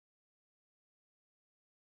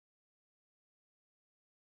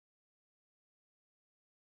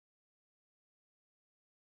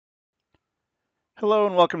Hello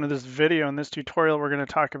and welcome to this video. In this tutorial, we're going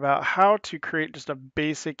to talk about how to create just a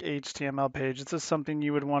basic HTML page. This is something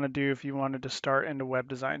you would want to do if you wanted to start into web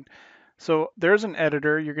design. So there's an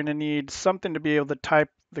editor. You're going to need something to be able to type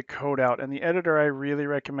the code out. And the editor I really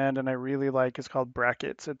recommend and I really like is called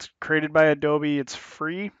Brackets. It's created by Adobe. It's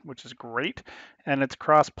free, which is great. And it's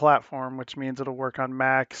cross-platform, which means it'll work on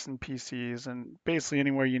Macs and PCs and basically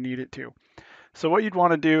anywhere you need it to. So what you'd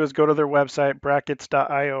want to do is go to their website,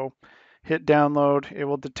 brackets.io, hit download. It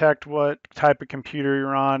will detect what type of computer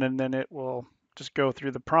you're on, and then it will just go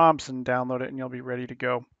through the prompts and download it, and you'll be ready to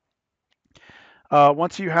go.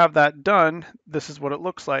 Once you have that done, this is what it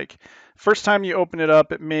looks like. First time you open it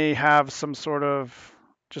up, it may have some sort of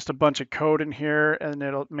just a bunch of code in here, and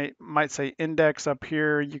might say index up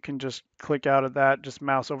here. You can just click out of that, just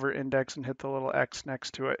mouse over index and hit the little X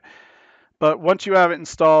next to it. But once you have it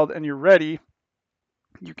installed and you're ready,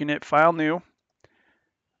 you can hit File New.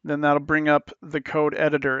 Then that'll bring up the code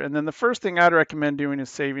editor. And then the first thing I'd recommend doing is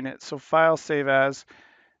saving it. So File, Save As,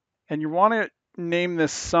 and you want to name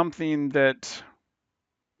this something that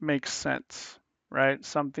makes sense, right?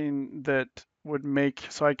 Something that would make,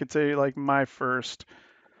 so I could say like my first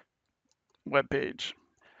web page.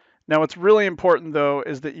 Now what's really important though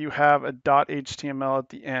is that you have a .html at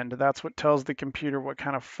the end. That's what tells the computer what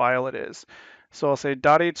kind of file it is. So I'll say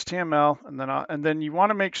 .html, and then you want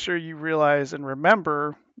to make sure you realize and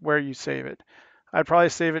remember where you save it. I'd probably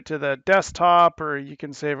save it to the desktop, or you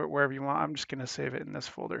can save it wherever you want. I'm just going to save it in this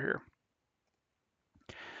folder here.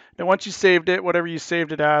 Now once you saved it, whatever you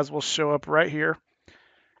saved it as will show up right here.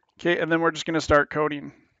 Okay, and then we're just going to start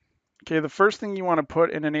coding. Okay, the first thing you want to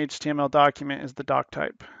put in an HTML document is the doc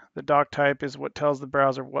type. The doc type is what tells the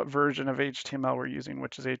browser what version of HTML we're using,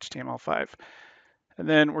 which is HTML5. And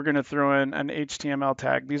then we're going to throw in an HTML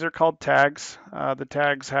tag. These are called tags. The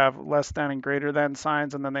tags have less than and greater than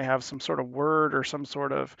signs, and then they have some sort of word or some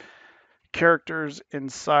sort of characters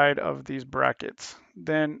inside of these brackets.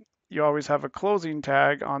 Then you always have a closing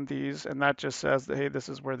tag on these, and that just says that, hey, this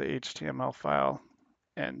is where the HTML file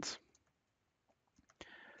ends.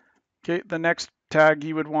 Okay, the next tag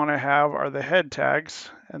you would want to have are the head tags,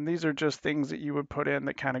 and these are just things that you would put in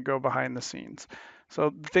that kind of go behind the scenes. So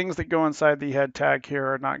the things that go inside the head tag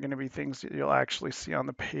here are not going to be things that you'll actually see on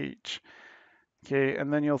the page. Okay,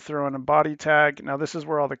 and then you'll throw in a body tag. Now this is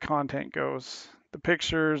where all the content goes. The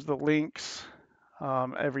pictures, the links,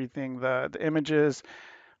 everything, the images,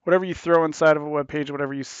 whatever you throw inside of a web page,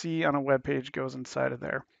 whatever you see on a web page goes inside of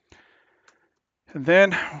there. And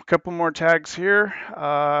then a couple more tags here.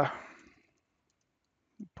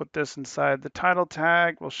 Put this inside the title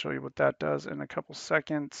tag. We'll show you what that does in a couple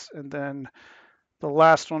seconds. And then the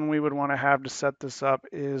last one we would want to have to set this up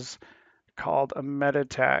is called a meta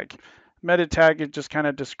tag. Meta tag, it just kind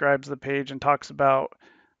of describes the page and talks about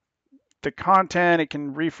the content. It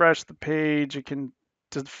can refresh the page. It can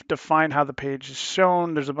define how the page is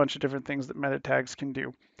shown. There's a bunch of different things that meta tags can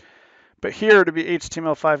do. But here, to be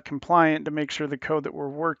HTML5 compliant, to make sure the code that we're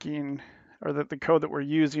working or that the code that we're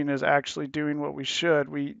using is actually doing what we should,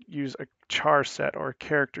 we use a char set or a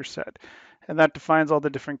character set. And that defines all the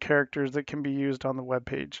different characters that can be used on the web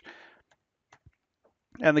page.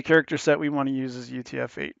 And the character set we want to use is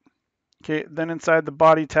UTF-8. Okay, then inside the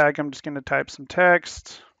body tag, I'm just going to type some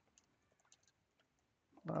text.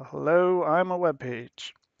 Hello, I'm a web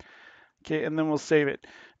page. Okay, and then we'll save it.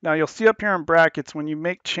 Now you'll see up here in brackets, when you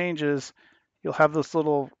make changes, you'll have this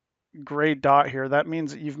little gray dot here. That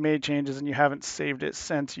means that you've made changes and you haven't saved it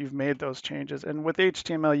since you've made those changes. And with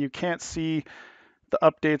HTML, you can't see the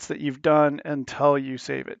updates that you've done until you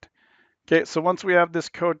save it. Okay, so once we have this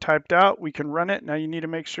code typed out, we can run it. Now you need to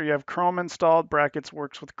make sure you have Chrome installed. Brackets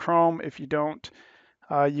works with Chrome. If you don't,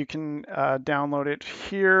 you can download it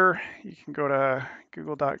here. You can go to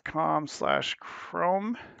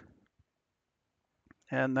google.com/Chrome,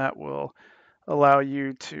 and that will allow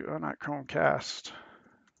you to, oh, not Chromecast.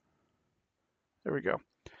 There we go.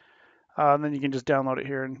 And then you can just download it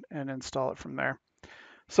here and install it from there.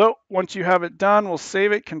 So once you have it done, we'll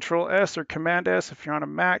save it, Control S or Command S if you're on a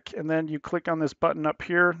Mac, and then you click on this button up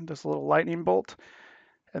here, this little lightning bolt,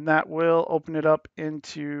 and that will open it up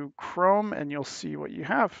into Chrome, and you'll see what you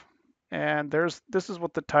have. And this is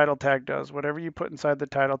what the title tag does. Whatever you put inside the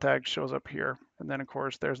title tag shows up here. And then of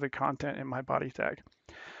course there's the content in my body tag.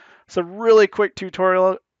 So really quick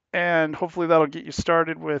tutorial, and hopefully that'll get you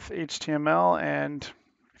started with HTML. And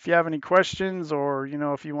if you have any questions, or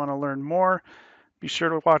if you want to learn more, be sure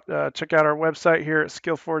to check out our website here at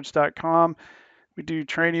skillforge.com. We do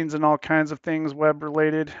trainings and all kinds of things web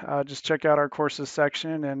related. Just check out our courses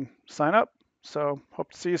section and sign up. So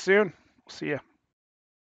hope to see you soon. See ya.